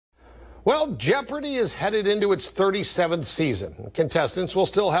Well, Jeopardy is headed into its 37th season. Contestants will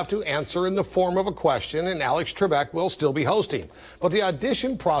still have to answer in the form of a question, and Alex Trebek will still be hosting. But the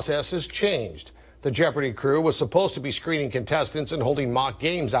audition process has changed. The Jeopardy crew was supposed to be screening contestants and holding mock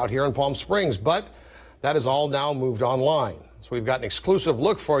games out here in Palm Springs, but that is all now moved online. So we've got an exclusive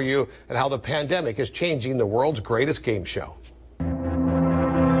look for you at how the pandemic is changing the world's greatest game show.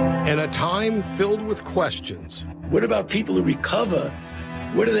 In a time filled with questions. What about people who recover?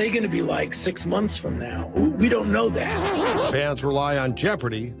 What are they going to be like 6 months from now? We don't know that. Fans rely on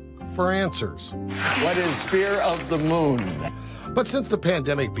Jeopardy for answers. What is fear of the moon? But since the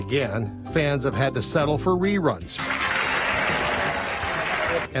pandemic began, fans have had to settle for reruns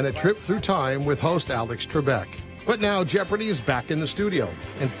and a trip through time with host Alex Trebek. But now Jeopardy is back in the studio,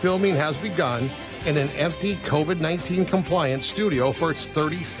 and filming has begun in an empty COVID-19 compliant studio for its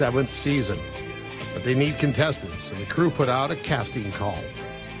 37th season. But they need contestants, and the crew put out a casting call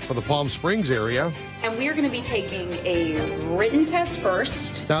for the Palm Springs area. And we're going to be taking a written test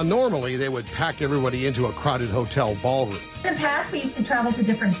first. Now, normally they would pack everybody into a crowded hotel ballroom. In the past, we used to travel to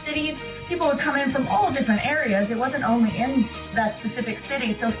different cities. People would come in from all different areas. It wasn't only in that specific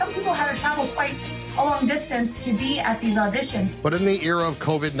city. So some people had to travel quite a long distance to be at these auditions. But in the era of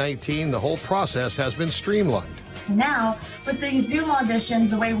COVID-19, the whole process has been streamlined. Now, with these Zoom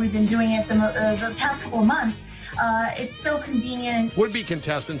auditions, the way we've been doing it the past couple of months, it's so convenient. Would-be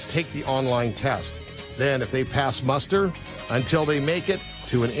contestants take the online test. Then, if they pass muster, until they make it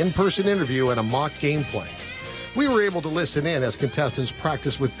to an in-person interview and a mock gameplay. We were able to listen in as contestants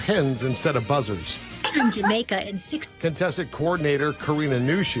practice with pens instead of buzzers. From Jamaica in 6. Contestant coordinator Karina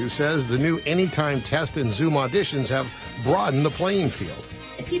Nushu says the new Anytime test and Zoom auditions have broadened the playing field.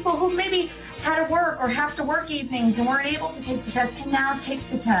 People who maybe had to work or have to work evenings and weren't able to take the test can now take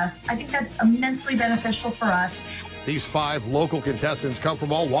the test. I think that's immensely beneficial for us. These 5 local contestants come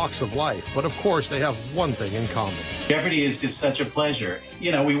from all walks of life, but of course they have one thing in common. Jeopardy is just such a pleasure.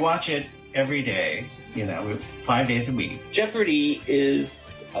 You know, we watch it every day, 5 days a week. Jeopardy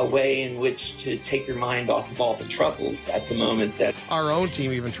is a way in which to take your mind off of all the troubles at the moment. That our own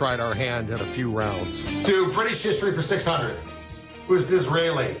team even tried our hand at a few rounds. Do British history for 600. Who's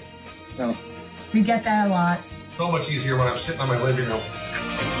Disraeli? No. We get that a lot. So much easier when I'm sitting on my living room.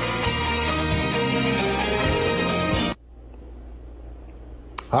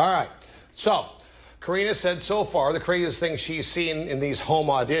 All right. So, Karina said so far the craziest things she's seen in these home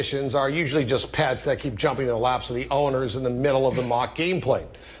auditions are usually just pets that keep jumping in the laps of the owners in the middle of the mock gameplay.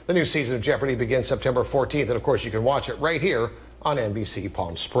 The new season of Jeopardy begins September 14th, and of course you can watch it right here on NBC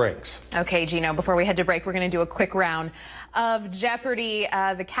Palm Springs. Okay, Gino, before we head to break, we're going to do a quick round of Jeopardy.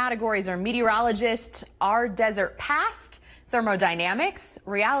 The categories are meteorologist, our desert past, thermodynamics,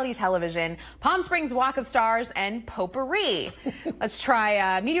 reality television, Palm Springs Walk of Stars, and potpourri. Let's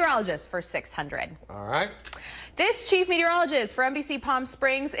try meteorologist for 600. All right. This chief meteorologist for NBC Palm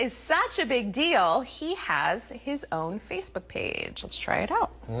Springs is such a big deal, he has his own Facebook page. Let's try it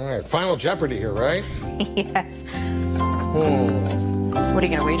out. All right, final Jeopardy here, right? Yes. What are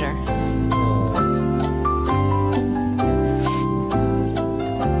you going to wager?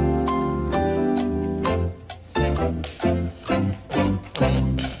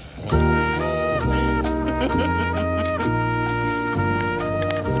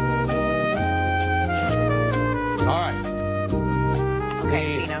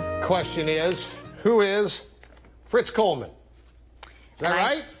 Question is, who is Fritz Coleman? Is that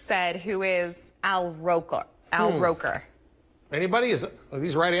right? I said, who is Al Roker? Al Roker. Anybody? Are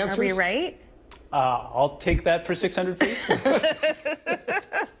these right answers? Are we right? I'll take that for 600, please.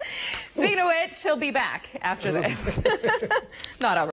 Speaking of which, he'll be back after this. Not Al